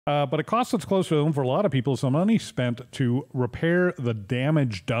But it costs us close to home for a lot of people some money spent to repair the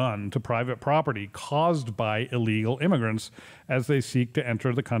damage done to private property caused by illegal immigrants as they seek to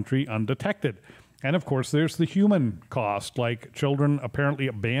enter the country undetected. And of course, there's the human cost, like children apparently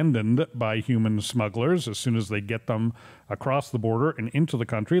abandoned by human smugglers as soon as they get them across the border and into the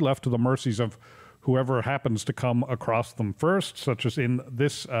country, left to the mercies of whoever happens to come across them first, such as in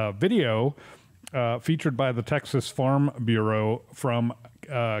this video featured by the Texas Farm Bureau from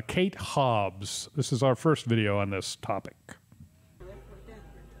Kate Hobbs. This is our first video on this topic.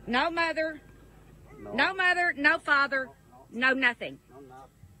 No mother, no mother, no father, no nothing.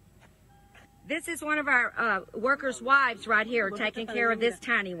 This is one of our workers' wives right here taking care of this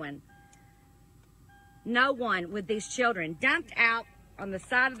tiny one. No one with these children dumped out on the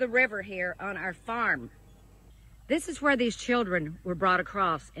side of the river here on our farm. This is where these children were brought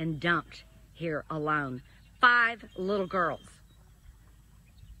across and dumped here alone. 5 little girls.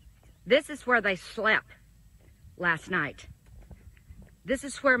 This is where they slept last night. This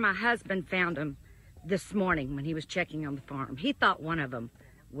is where my husband found them this morning when he was checking on the farm. He thought one of them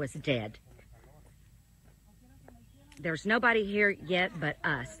was dead. There's nobody here yet but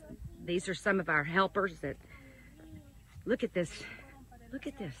us. These are some of our helpers that... Look at this. Look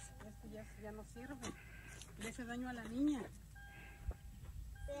at this.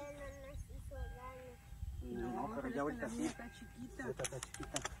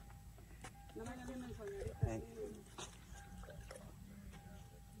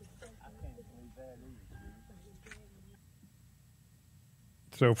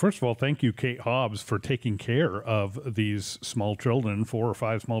 So first of all, thank you, Kate Hobbs, for taking care of these small children, 4 or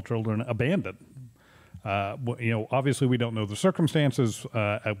 5 small children abandoned. Obviously we don't know the circumstances.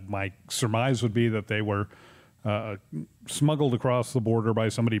 My surmise would be that they were smuggled across the border by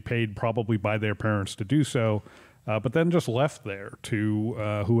somebody paid probably by their parents to do so, but then just left there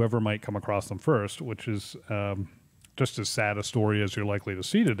to whoever might come across them first, which is just as sad a story as you're likely to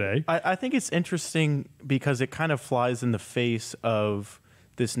see today. I think it's interesting because it kind of flies in the face of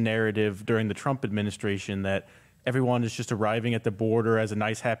this narrative during the Trump administration that everyone is just arriving at the border as a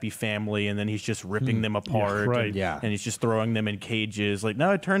nice, happy family, and then he's just ripping them apart. Yeah, right. And he's just throwing them in cages. Like,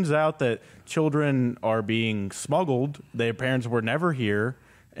 no, it turns out that children are being smuggled. Their parents were never here,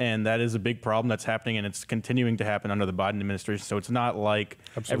 and that is a big problem that's happening, and it's continuing to happen under the Biden administration. So it's not like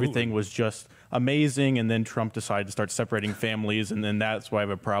everything was just amazing, and then Trump decided to start separating families, and then that's why I have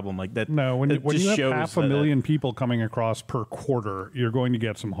a problem like that. No, when you have 500,000 people coming across per quarter, you're going to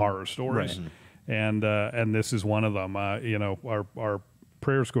get some horror stories. Right. And this is one of them. Our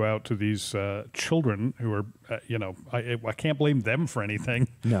prayers go out to these children who are, I can't blame them for anything.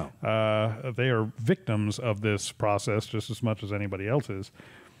 No. They are victims of this process just as much as anybody else is.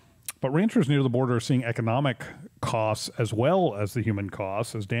 But ranchers near the border are seeing economic costs as well as the human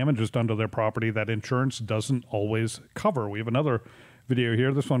costs as damage is done to their property that insurance doesn't always cover. We have another video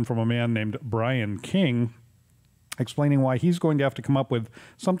here, this one from a man named Brian King, explaining why he's going to have to come up with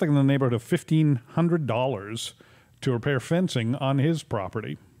something in the neighborhood of $1,500 to repair fencing on his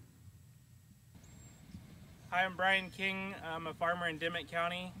property. Hi, I'm Brian King. I'm a farmer in Dimmitt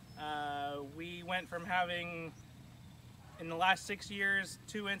County. We went from having, in the last 6 years,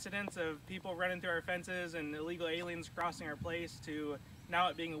 2 incidents of people running through our fences and illegal aliens crossing our place to now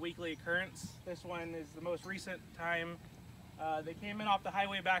it being a weekly occurrence. This one is the most recent time. They came in off the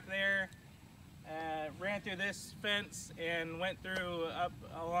highway back there, ran through this fence and went through up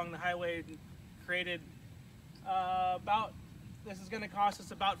along the highway, created this is going to cost us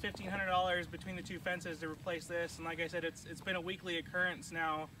about $1,500 between the 2 fences to replace this. And like I said, it's been a weekly occurrence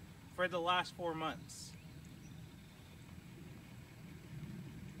now for the last 4 months.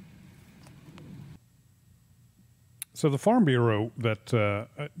 So the Farm Bureau that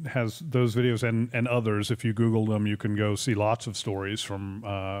has those videos and others, if you Google them, you can go see lots of stories from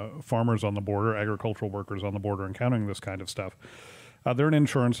farmers on the border, agricultural workers on the border encountering this kind of stuff. They're an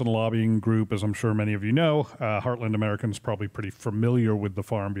insurance and lobbying group, as I'm sure many of you know. Heartland Americans probably pretty familiar with the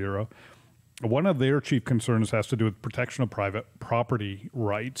Farm Bureau. One of their chief concerns has to do with protection of private property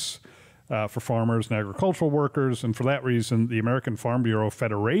rights for farmers and agricultural workers. And for that reason, the American Farm Bureau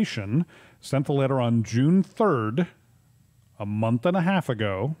Federation sent a letter on June 3rd, a month and a half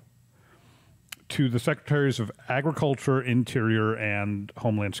ago, to the Secretaries of Agriculture, Interior, and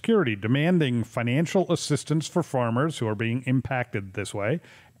Homeland Security, demanding financial assistance for farmers who are being impacted this way,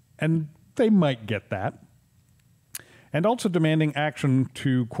 and they might get that, and also demanding action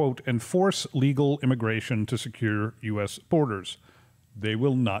to, quote, enforce legal immigration to secure U.S. borders. They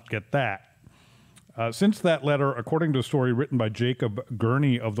will not get that. Since that letter, according to a story written by Jacob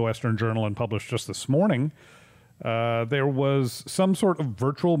Gurney of the Western Journal and published just this morning, There was some sort of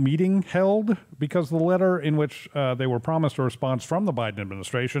virtual meeting held because of the letter in which they were promised a response from the Biden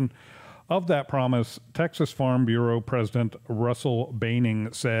administration. Of that promise, Texas Farm Bureau President Russell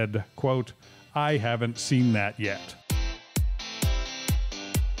Baining said, quote, "I haven't seen that yet."